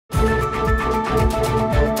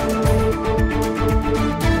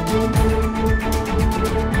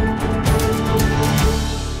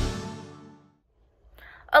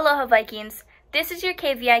Aloha Vikings! This is your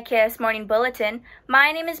KVIKS Morning Bulletin.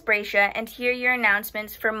 My name is Bracia, and here are your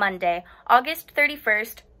announcements for Monday, August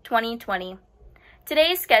 31st, 2020.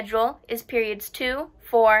 Today's schedule is periods 2,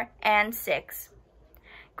 4, and 6.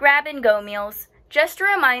 Grab-and-go meals. Just a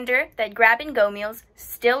reminder that grab-and-go meals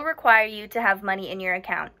still require you to have money in your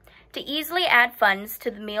account. To easily add funds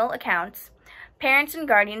to the meal accounts, parents and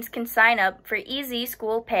guardians can sign up for Easy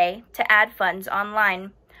School Pay to add funds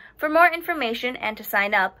online. For more information and to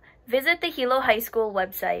sign up, visit the Hilo High School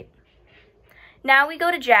website. Now we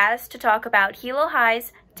go to Jazz to talk about Hilo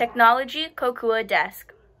High's Technology Kokua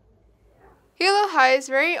Desk. Hilo High's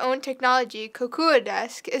very own technology Kokua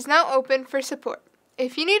Desk is now open for support.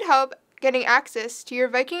 If you need help getting access to your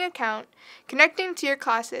Viking account, connecting to your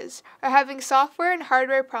classes, or having software and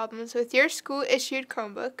hardware problems with your school-issued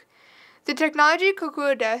Chromebook, the Technology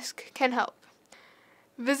Kokua Desk can help.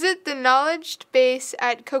 Visit the knowledge base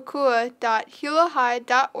at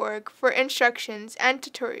kokua.hilohigh.org for instructions and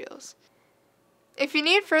tutorials. If you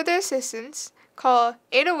need further assistance, call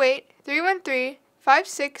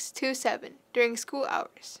 808-313-5627 during school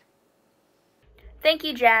hours. Thank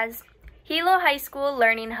you, Jazz. Hilo High School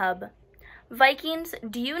Learning Hub. Vikings,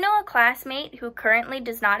 do you know a classmate who currently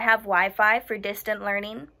does not have Wi-Fi for distant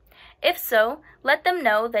learning? If so, let them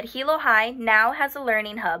know that Hilo High now has a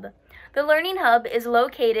Learning Hub. The Learning Hub is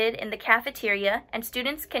located in the cafeteria, and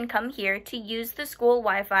students can come here to use the school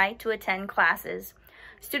Wi-Fi to attend classes.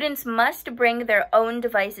 Students must bring their own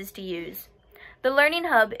devices to use. The Learning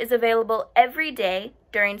Hub is available every day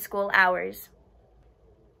during school hours.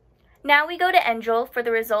 Now we go to Angel for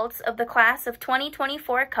the results of the Class of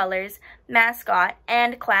 2024 Colors, Mascot,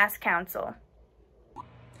 and Class Council.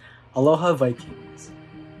 Aloha Vikings!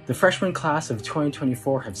 The freshman class of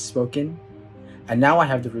 2024 have spoken, and now I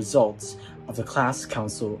have the results of the Class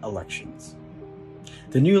Council elections.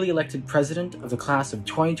 The newly elected president of the class of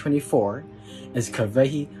 2024 is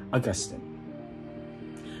Kavehi Augustine.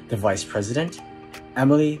 The vice president,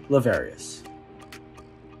 Emily Laverius.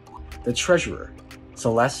 The treasurer,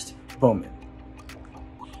 Celeste Bowman.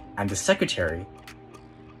 And the secretary,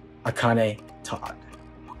 Akane Todd.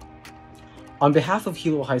 On behalf of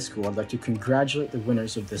Hilo High School, I'd like to congratulate the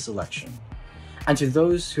winners of this election. And to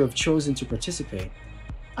those who have chosen to participate,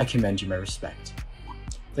 I commend you my respect.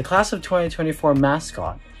 The class of 2024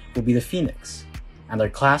 mascot will be the Phoenix, and their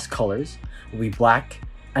class colors will be black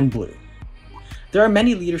and blue. There are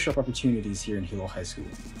many leadership opportunities here in Hilo High School,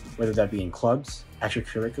 whether that be in clubs,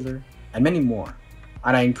 extracurricular, and many more,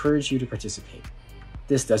 and I encourage you to participate.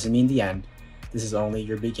 This doesn't mean the end, this is only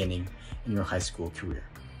your beginning in your high school career.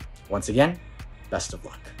 Once again, best of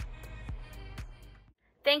luck.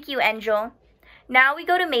 Thank you, Angel. Now we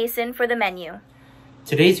go to Mason for the menu.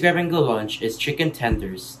 Today's grab-and-go lunch is chicken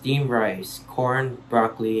tenders, steamed rice, corn,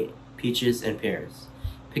 broccoli, peaches, and pears.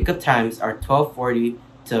 Pickup times are 12:40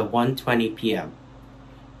 to 1:20 p.m.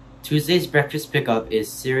 Tuesday's breakfast pickup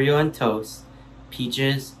is cereal and toast,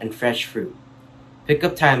 peaches, and fresh fruit.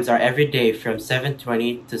 Pickup times are every day from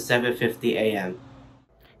 7:20 to 7:50 a.m.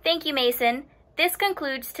 Thank you, Mason. This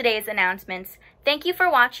concludes today's announcements. Thank you for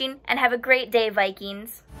watching, and have a great day,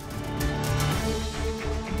 Vikings.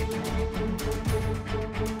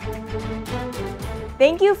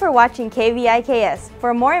 Thank you for watching KVIKS.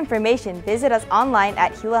 For more information, visit us online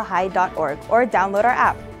at hilohigh.org or download our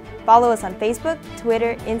app. Follow us on Facebook,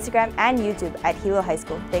 Twitter, Instagram, and YouTube at Hilo High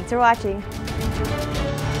School. Thanks for watching.